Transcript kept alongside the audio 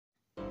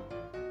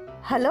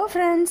Hello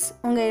friends,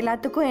 உங்கள்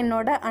எல்லாத்துக்கும்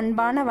என்னோட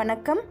அன்பான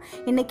வணக்கம்.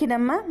 இன்றைக்கி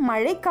நம்ம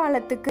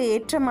மழைக்காலத்துக்கு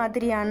ஏற்ற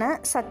மாதிரியான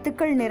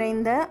சத்துக்கள்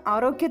நிறைந்த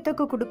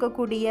ஆரோக்கியத்துக்கு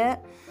கொடுக்கக்கூடிய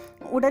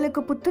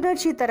உடலுக்கு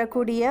புத்துணர்ச்சி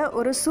தரக்கூடிய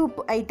ஒரு சூப்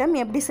ஐட்டம்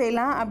எப்படி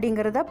செய்யலாம்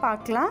அப்படிங்கிறத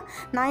பார்க்கலாம்.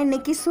 நான்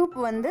இன்றைக்கி சூப்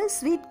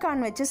ஸ்வீட்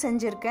கார்ன் வச்சு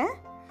செஞ்சுருக்கேன்.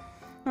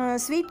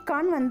 ஸ்வீட்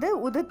கார்ன்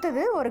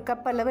உதுத்தது ஒரு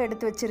கப் அளவு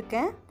எடுத்து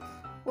வச்சுருக்கேன்.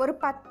 ஒரு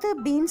 10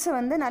 பீன்ஸை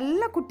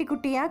நல்லா குட்டி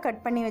குட்டியாக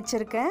கட் பண்ணி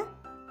வச்சுருக்கேன்.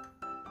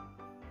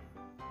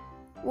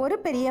 ஒரு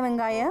பெரிய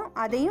வெங்காயம்,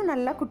 அதையும்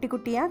நல்லா குட்டி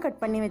குட்டியாக கட்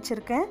பண்ணி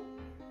வச்சுருக்கேன்.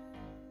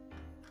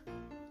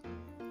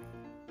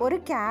 ஒரு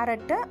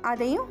கேரட்டு,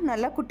 அதையும்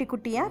நல்லா குட்டி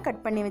குட்டியாக கட்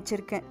பண்ணி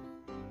வச்சுருக்கேன்.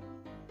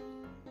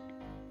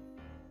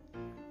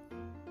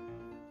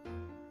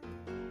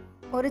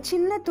 ஒரு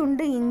சின்ன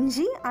துண்டு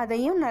இஞ்சி,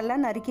 அதையும் நல்லா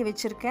நறுக்கி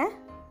வச்சுருக்கேன்.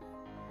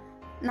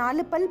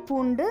 4 பல்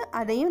பூண்டு,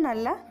 அதையும்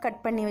நல்லா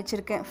கட் பண்ணி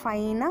வச்சுருக்கேன்.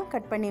 ஃபைனாக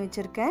கட் பண்ணி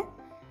வச்சுருக்கேன்.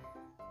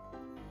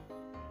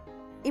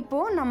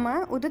 இப்போது நம்ம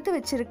உதுத்து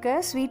வச்சுருக்க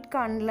ஸ்வீட்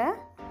கார்னில்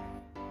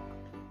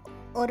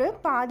ஒரு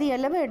பாதி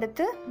அளவு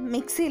எடுத்து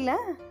மிக்சியில்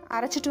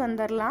அரைச்சிட்டு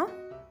வந்துடலாம்.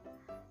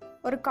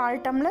 ஒரு 1/4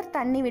 டம்ளர்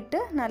தண்ணி விட்டு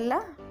நல்லா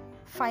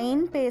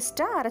ஃபைன்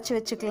பேஸ்ட்டாக அரைச்சி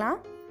வச்சுக்கலாம்.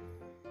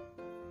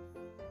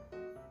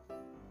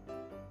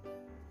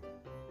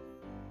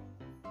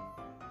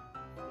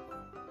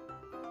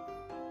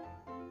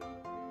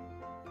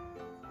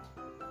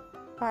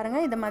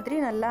 பாருங்கள், இது மாதிரி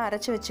நல்லா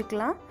அரைச்சி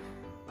வச்சுக்கலாம்.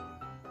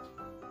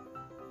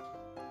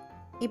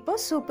 இப்போ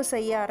சூப்பு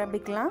செய்ய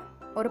ஆரம்பிக்கலாம்.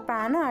 ஒரு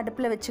பேனை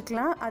அடுப்பில்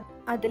வச்சுக்கலாம்.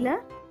 அதில்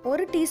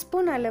 1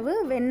 டீஸ்பூன் அளவு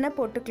வெண்ணெய்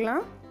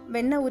போட்டுக்கலாம்.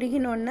 வெண்ணெய்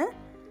உருகினோன்னு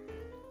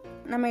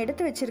நம்ம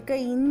எடுத்து வச்சுருக்க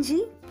இஞ்சி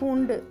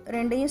பூண்டு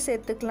ரெண்டையும்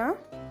சேர்த்துக்கலாம்.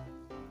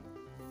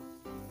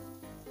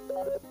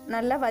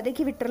 நல்லா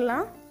வதக்கி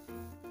விட்டுறலாம்.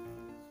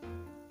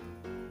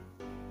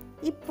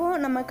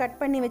 இப்போது நம்ம கட்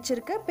பண்ணி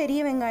வச்சுருக்க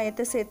பெரிய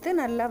வெங்காயத்தை சேர்த்து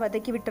நல்லா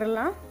வதக்கி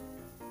விட்டுறலாம்.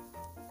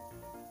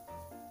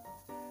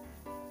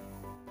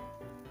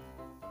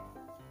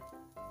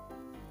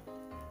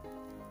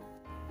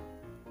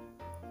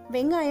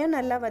 வெங்காயம்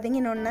நல்லா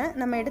வதங்கினோன்னே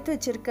நம்ம எடுத்து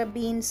வச்சுருக்க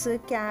பீன்ஸு,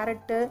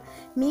 கேரட்டு,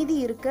 மீதி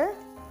இருக்க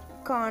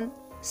கார்ன்,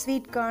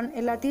 ஸ்வீட் கார்ன்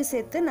எல்லாத்தையும்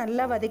சேர்த்து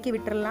நல்லா வதக்கி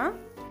விட்டுறலாம்.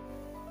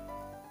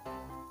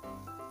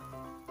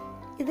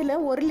 இதில்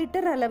 1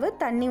 லிட்டர் அளவு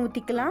தண்ணி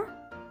ஊற்றிக்கலாம்.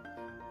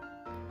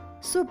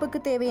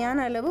 சூப்புக்கு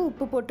தேவையான அளவு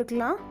உப்பு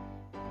போட்டுக்கலாம்.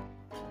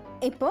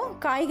 இப்போது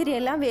காய்கறி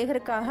எல்லாம்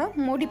வேகிறதுக்காக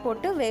மூடி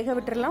போட்டு வேக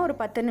விட்டுறலாம் ஒரு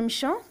 10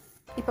 நிமிஷம்.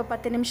 இப்போ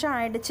 10 நிமிஷம்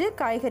ஆயிடுச்சு.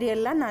 காய்கறி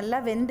எல்லாம் நல்லா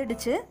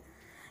வெந்துடுச்சு.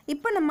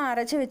 இப்போ நம்ம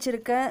அரைச்சி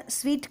வச்சுருக்க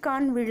ஸ்வீட்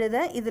கார்ன்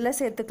விழுதை இதில்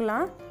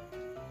சேர்த்துக்கலாம்.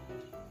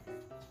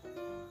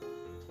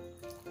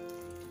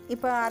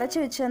 இப்போ அரைச்சி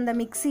வச்ச அந்த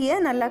மிக்சியை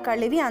நல்லா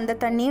கழுவி அந்த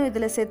தண்ணியும்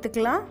இதில்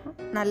சேர்த்துக்கலாம்.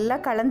 நல்லா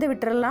கலந்து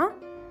விட்டுறலாம்.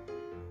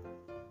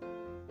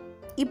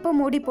 இப்போ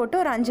மூடி போட்டு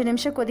ஒரு 5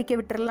 நிமிஷம்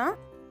கொதிக்க விட்டுறலாம்.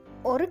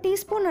 1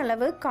 டீஸ்பூன்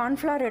அளவு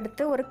கார்ன்ஃப்ளவர்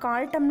எடுத்து ஒரு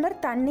 1/4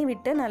 டம்ளர் தண்ணி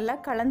விட்டு நல்லா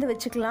கலந்து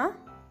வச்சுக்கலாம்.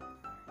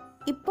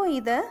 இப்போ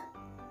இதை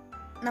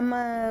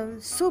நம்ம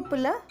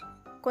சூப்பில்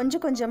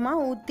கொஞ்சம்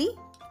கொஞ்சமாக ஊற்றி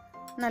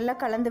நல்லா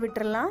கலந்து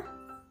விட்டுறலாம்.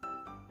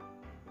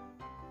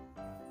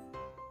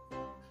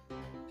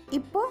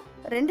 இப்போ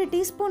 2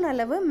 டீஸ்பூன்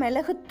அளவு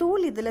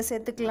மிளகுத்தூள் இதில்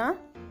சேர்த்துக்கலாம்.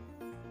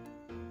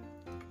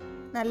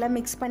 நல்லா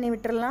மிக்ஸ் பண்ணி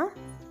விட்டுறலாம்.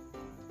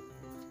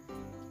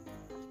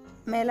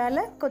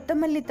 மேலால்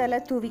கொத்தமல்லி தழை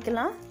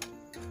தூவிக்கலாம்.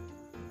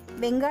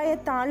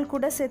 வெங்காயத்தாள்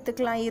கூட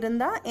சேர்த்துக்கலாம்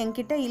இருந்தால்.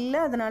 என்கிட்ட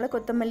இல்லை, அதனால்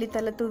கொத்தமல்லி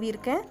தழை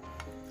தூவியிருக்கேன்.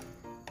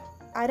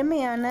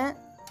 அருமையான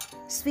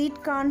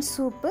ஸ்வீட் கார்ன்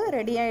சூப்பு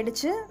ரெடி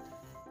ஆயிடுச்சு.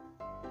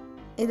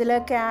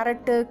 இதில்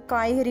கேரட்டு,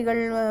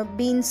 காய்கறிகள்,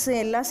 பீன்ஸு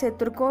எல்லாம்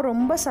சேர்த்துருக்கோம்.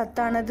 ரொம்ப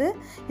சத்தானது.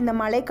 இந்த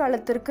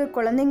மழைக்காலத்திற்கு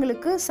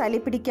குழந்தைங்களுக்கு சளி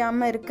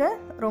பிடிக்காமல் இருக்க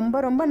ரொம்ப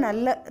ரொம்ப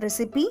நல்ல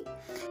ரெசிபி.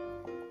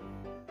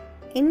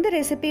 இந்த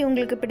ரெசிபி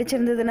உங்களுக்கு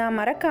பிடிச்சிருந்ததுன்னா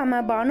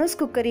மறக்காமல் பானூஸ்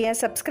குக்கரியை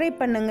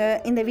சப்ஸ்கிரைப் பண்ணுங்கள்.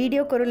 இந்த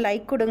வீடியோக்கு ஒரு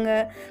லைக் கொடுங்க,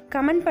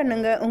 கமெண்ட்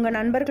பண்ணுங்கள், உங்கள்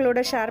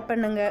நண்பர்களோட ஷேர்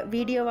பண்ணுங்கள்.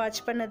 வீடியோ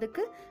வாட்ச்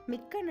பண்ணதுக்கு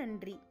மிக்க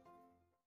நன்றி.